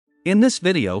In this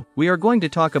video, we are going to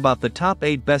talk about the top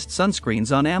 8 best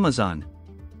sunscreens on Amazon.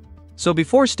 So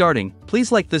before starting,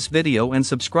 please like this video and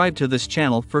subscribe to this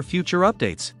channel for future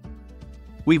updates.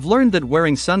 We've learned that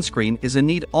wearing sunscreen is a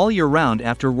need all year round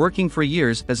after working for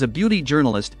years as a beauty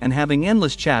journalist and having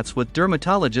endless chats with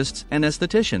dermatologists and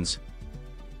estheticians.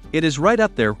 It is right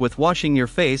up there with washing your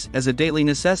face as a daily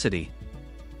necessity.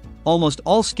 Almost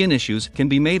all skin issues can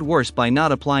be made worse by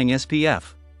not applying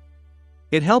SPF.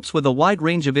 It helps with a wide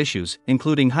range of issues,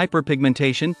 including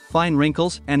hyperpigmentation, fine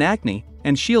wrinkles, and acne,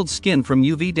 and shields skin from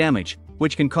UV damage,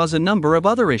 which can cause a number of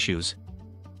other issues.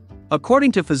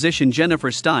 According to physician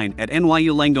Jennifer Stein at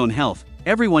NYU Langone Health,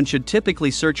 everyone should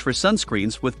typically search for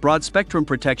sunscreens with broad-spectrum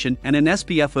protection and an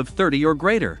SPF of 30 or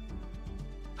greater.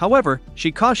 However,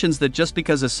 she cautions that just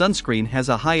because a sunscreen has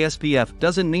a high SPF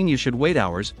doesn't mean you should wait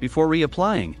hours before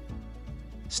reapplying.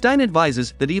 Stein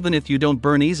advises that even if you don't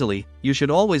burn easily, you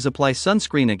should always apply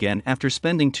sunscreen again after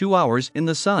spending 2 hours in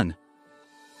the sun.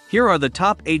 Here are the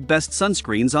top 8 best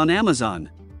sunscreens on Amazon.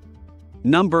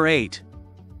 Number 8.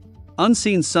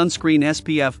 Unseen Sunscreen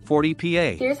SPF 40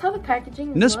 PA. Here's how the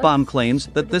packaging Nussbaum claims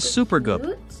that this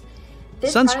Supergoop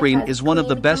sunscreen is one of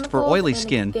the best for oily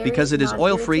skin because it is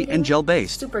oil-free and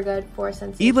gel-based. Super good for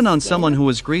sensitive Even on skin. someone who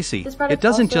is greasy, it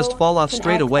doesn't just fall off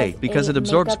straight away because it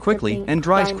absorbs quickly and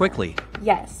dries quickly.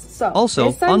 Yes. So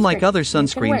Also, unlike other you can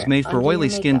sunscreens wear made for under oily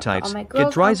your skin makeup. types, All my it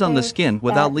girls dries out on the there skin that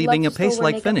without love leaving to a still wear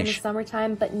paste-like makeup in the finish.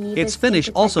 summertime, but need their Its skin finish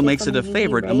also protected makes from it a UV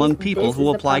favorite rays. among people This who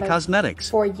is the apply product cosmetics.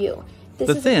 for you. This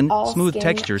The is thin, all smooth skin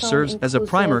texture tone serves as a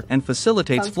primer inclusive and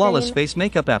facilitates flawless sunscreen. face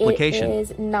makeup application. It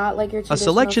is not like your A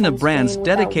selection of traditional brands sunscreen with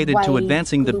dedicated that to white,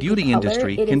 advancing the gloopy beauty color.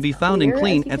 industry It can is be found in clear,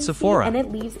 Clean as you at can see, Sephora. and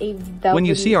it leaves a When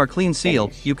you see velvety our clean seal,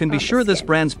 finish you can be on the sure this skin.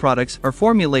 brand's products are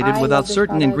formulated I without love this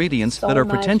certain product ingredients so that are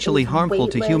much. potentially It's harmful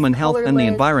to weightless, human health and the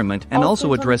colorless, environment, and all also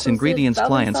skin address tone ingredients inclusive,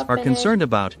 clients velvet are soft concerned finish.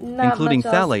 about, Not including much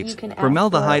else phthalates, you can ask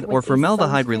formaldehyde for or with a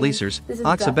formaldehyde sunscreen. releasers, This is definitely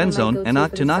my oxybenzone go-to and for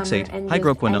the summer octinoxate, and just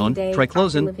hydroquinone, any day after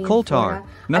triclosan, living in coal tar, Florida.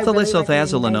 I really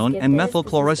methylisothiazolinone, recommend and you guys get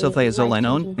this. This is a methylchlorosothiazolinone,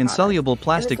 life-changing insoluble product.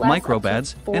 plastic And this lasts up to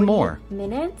microbads, 40 and more.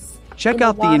 minutes Check in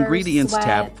out the water, ingredients sweat,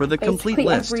 tab for the complete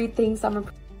basically list. everything summer.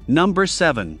 Number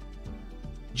 7.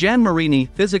 Jan Marini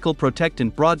Physical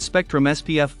Protectant Broad Spectrum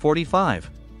SPF 45.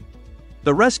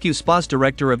 The Rescue Spa's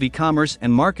director of e-commerce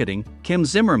and marketing, Kim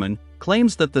Zimmerman,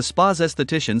 claims that the spa's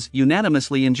estheticians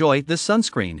unanimously enjoy this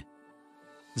sunscreen.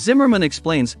 Zimmerman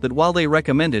explains that while they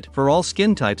recommend it for all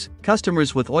skin types,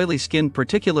 customers with oily skin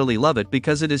particularly love it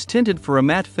because it is tinted for a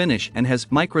matte finish and has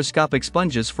microscopic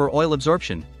sponges for oil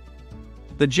absorption.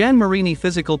 The Jan Marini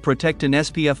Physical Protectant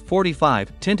SPF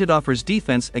 45 tinted offers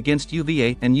defense against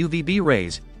UVA and UVB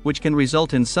rays, which can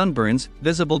result in sunburns,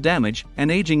 visible damage, and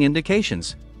aging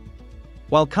indications.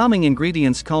 While calming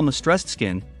ingredients calm stressed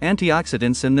skin,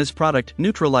 antioxidants in this product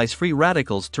neutralize free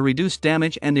radicals to reduce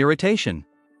damage and irritation.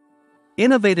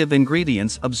 Innovative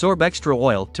ingredients absorb extra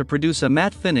oil to produce a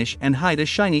matte finish and hide a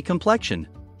shiny complexion.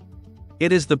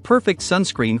 It is the perfect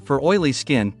sunscreen for oily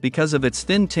skin because of its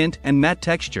thin tint and matte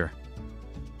texture.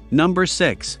 Number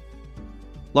 6.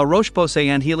 La Roche-Posay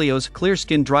and Helios Clear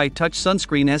Skin Dry Touch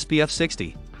Sunscreen SPF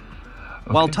 60.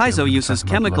 While Tizo uses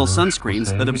chemical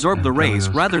sunscreens that absorb the rays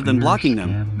rather than blocking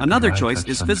them, another choice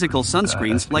is physical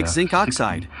sunscreens like zinc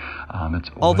oxide.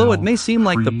 Although it may seem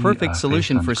like the perfect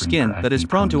solution for skin that is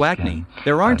prone to acne,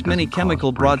 there aren't many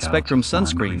chemical broad-spectrum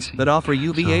sunscreens that offer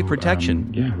UVA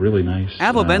protection. Yeah, really nice.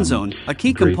 Avobenzone, a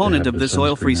key component of this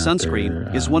oil-free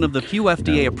sunscreen, is one of the few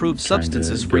FDA-approved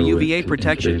substances for UVA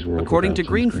protection, according to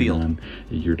Greenfield.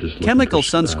 Chemical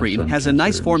sunscreen has a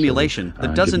nice formulation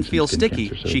that doesn't feel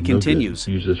sticky, she continues.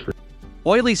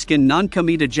 Oily skin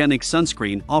non-comedogenic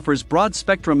sunscreen offers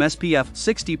broad-spectrum SPF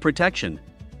 60 protection.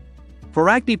 For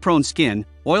acne-prone skin,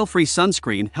 oil-free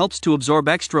sunscreen helps to absorb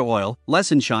extra oil,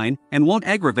 lessen shine, and won't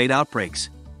aggravate outbreaks.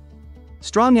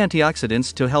 Strong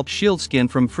antioxidants to help shield skin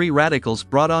from free radicals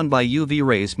brought on by UV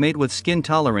rays made with skin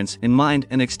tolerance in mind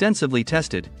and extensively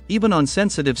tested, even on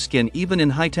sensitive skin even in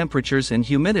high temperatures and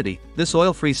humidity. This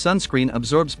oil-free sunscreen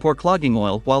absorbs pore-clogging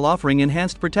oil while offering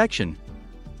enhanced protection.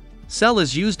 Cell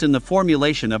is used in the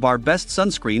formulation of our best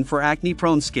sunscreen for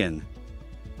acne-prone skin.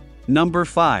 Number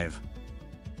 5.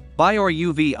 Bior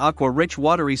UV Aqua Rich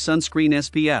Watery Sunscreen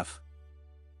SPF.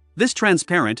 This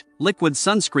transparent, liquid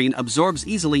sunscreen absorbs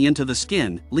easily into the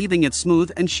skin, leaving it smooth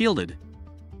and shielded.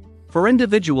 For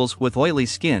individuals with oily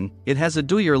skin, it has a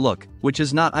dewier look, which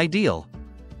is not ideal.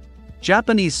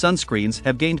 Japanese sunscreens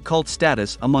have gained cult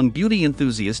status among beauty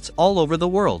enthusiasts all over the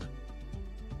world.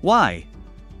 Why?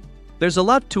 There's a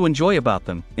lot to enjoy about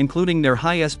them, including their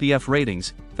high SPF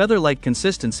ratings, feather-like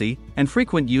consistency, and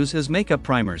frequent use as makeup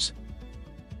primers.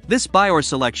 This Bior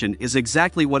selection is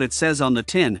exactly what it says on the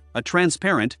tin, a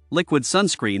transparent, liquid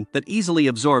sunscreen that easily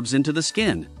absorbs into the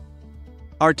skin.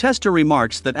 Our tester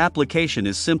remarks that application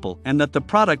is simple and that the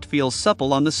product feels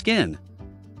supple on the skin.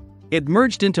 It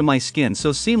merged into my skin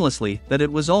so seamlessly that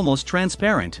it was almost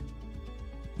transparent.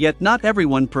 Yet not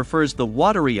everyone prefers the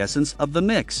watery essence of the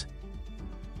mix.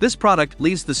 This product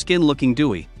leaves the skin looking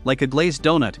dewy, like a glazed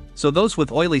donut, so those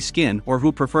with oily skin or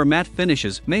who prefer matte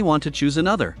finishes may want to choose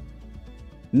another.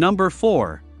 Number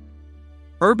 4.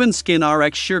 Urban Skin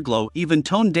RX Sheer Glow Even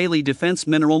Tone Daily Defense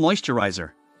Mineral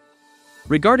Moisturizer.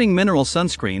 Regarding mineral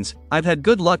sunscreens, I've had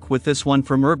good luck with this one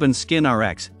from Urban Skin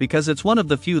RX because it's one of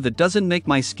the few that doesn't make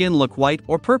my skin look white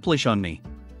or purplish on me.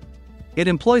 It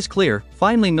employs clear,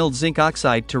 finely milled zinc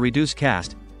oxide to reduce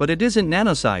cast, but it isn't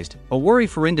nano-sized, a worry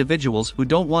for individuals who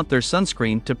don't want their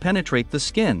sunscreen to penetrate the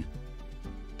skin.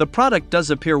 The product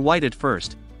does appear white at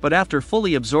first, but after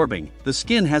fully absorbing, the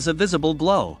skin has a visible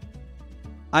glow.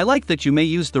 I like that you may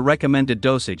use the recommended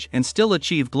dosage and still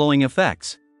achieve glowing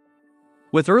effects.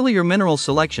 With earlier mineral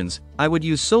selections, I would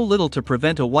use so little to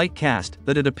prevent a white cast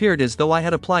that it appeared as though I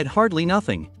had applied hardly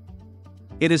nothing.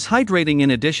 It is hydrating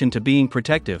in addition to being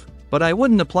protective, but I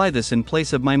wouldn't apply this in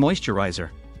place of my moisturizer.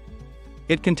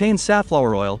 It contains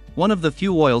safflower oil, one of the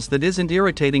few oils that isn't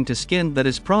irritating to skin that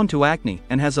is prone to acne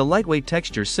and has a lightweight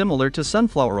texture similar to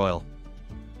sunflower oil.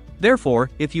 Therefore,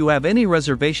 if you have any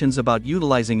reservations about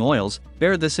utilizing oils,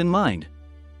 bear this in mind.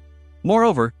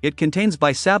 Moreover, it contains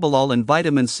bisabolol and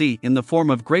vitamin C in the form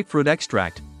of grapefruit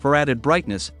extract, for added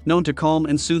brightness, known to calm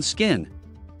and soothe skin.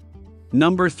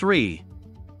 Number 3.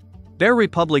 Bare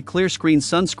Republic Clear Screen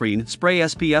Sunscreen Spray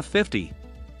SPF 50.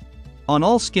 On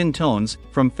all skin tones,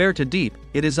 from fair to deep,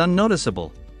 it is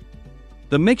unnoticeable.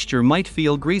 The mixture might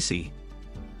feel greasy.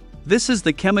 This is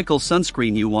the chemical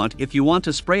sunscreen you want if you want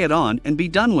to spray it on and be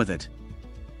done with it.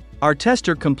 Our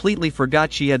tester completely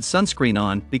forgot she had sunscreen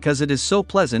on because it is so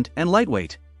pleasant and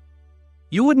lightweight.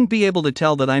 You wouldn't be able to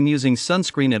tell that I'm using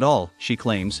sunscreen at all, she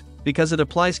claims, because it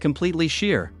applies completely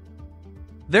sheer.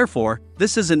 Therefore,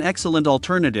 this is an excellent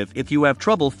alternative if you have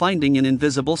trouble finding an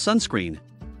invisible sunscreen.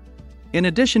 In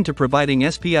addition to providing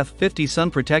SPF 50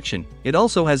 sun protection, it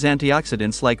also has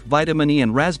antioxidants like vitamin E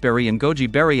and raspberry and goji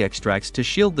berry extracts to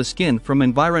shield the skin from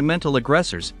environmental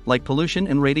aggressors like pollution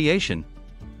and radiation.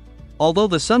 Although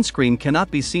the sunscreen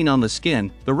cannot be seen on the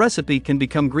skin, the recipe can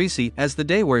become greasy as the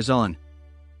day wears on.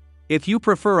 If you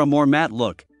prefer a more matte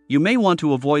look, you may want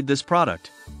to avoid this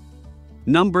product.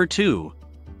 Number 2.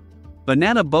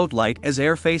 Banana Boat Light as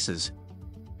Air Faces.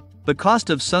 The cost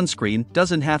of sunscreen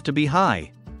doesn't have to be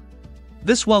high.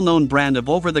 This well-known brand of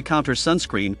over-the-counter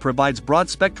sunscreen provides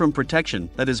broad-spectrum protection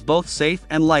that is both safe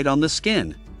and light on the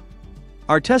skin.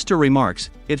 Our tester remarks,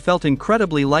 it felt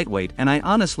incredibly lightweight and I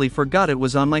honestly forgot it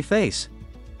was on my face.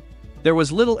 There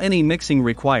was little any mixing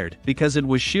required because it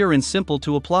was sheer and simple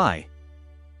to apply.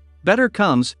 Better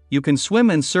comes, you can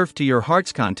swim and surf to your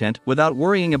heart's content without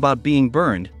worrying about being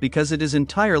burned because it is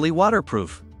entirely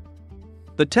waterproof.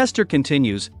 The tester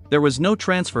continues, there was no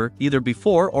transfer either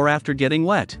before or after getting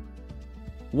wet.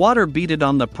 Water beaded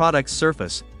on the product's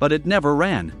surface, but it never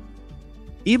ran.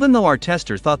 Even though our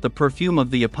tester thought the perfume of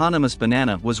the eponymous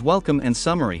banana was welcome and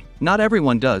summery, not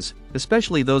everyone does,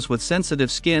 especially those with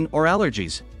sensitive skin or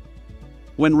allergies.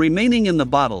 When remaining in the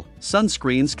bottle,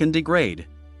 sunscreens can degrade.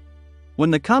 When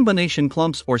the combination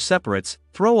clumps or separates,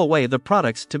 throw away the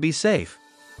products to be safe.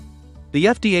 The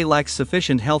FDA lacks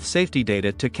sufficient health safety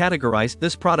data to categorize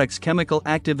this product's chemical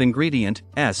active ingredient,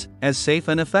 S, as safe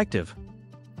and effective.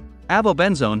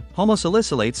 Avobenzone,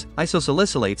 homosalicylates,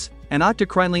 isosalicylates, and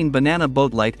octocrylene Banana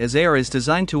Boat Light as Air is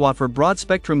designed to offer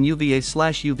broad-spectrum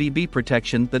UVA/UVB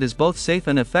protection that is both safe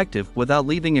and effective without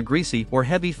leaving a greasy or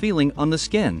heavy feeling on the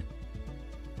skin.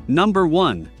 Number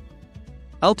 1.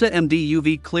 Ulta MD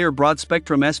UV Clear Broad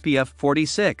Spectrum SPF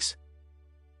 46.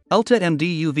 Ulta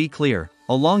MD UV Clear,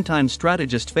 a longtime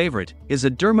strategist favorite, is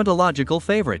a dermatological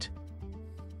favorite.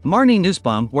 Marnie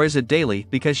Nussbaum wears it daily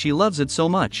because she loves it so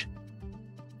much.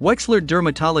 Wexler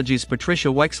Dermatology's Patricia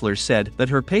Wexler said that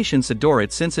her patients adore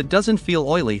it since it doesn't feel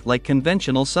oily like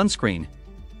conventional sunscreen.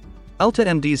 Ulta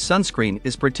MD's sunscreen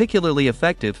is particularly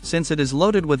effective since it is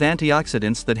loaded with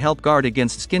antioxidants that help guard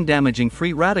against skin-damaging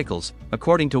free radicals,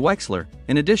 according to Wexler,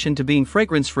 in addition to being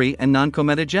fragrance-free and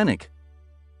non-comedogenic.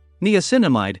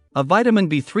 Niacinamide, a vitamin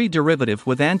B3 derivative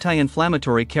with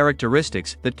anti-inflammatory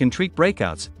characteristics that can treat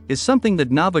breakouts, is something that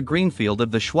Nava Greenfield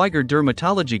of the Schweiger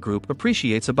Dermatology Group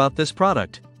appreciates about this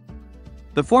product.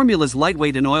 The formula is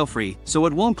lightweight and oil-free, so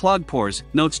it won't clog pores,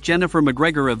 notes Jennifer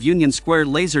McGregor of Union Square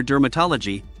Laser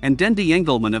Dermatology, and Dendi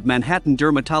Engelman of Manhattan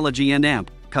Dermatology and AMP.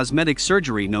 Cosmetic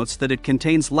Surgery notes that it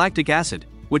contains lactic acid,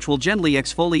 which will gently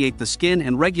exfoliate the skin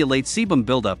and regulate sebum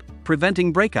buildup,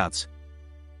 preventing breakouts.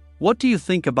 What do you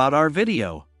think about our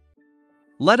video?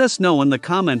 Let us know in the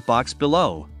comment box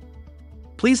below.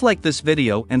 Please like this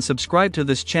video and subscribe to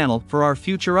this channel for our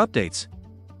future updates.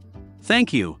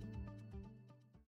 Thank you.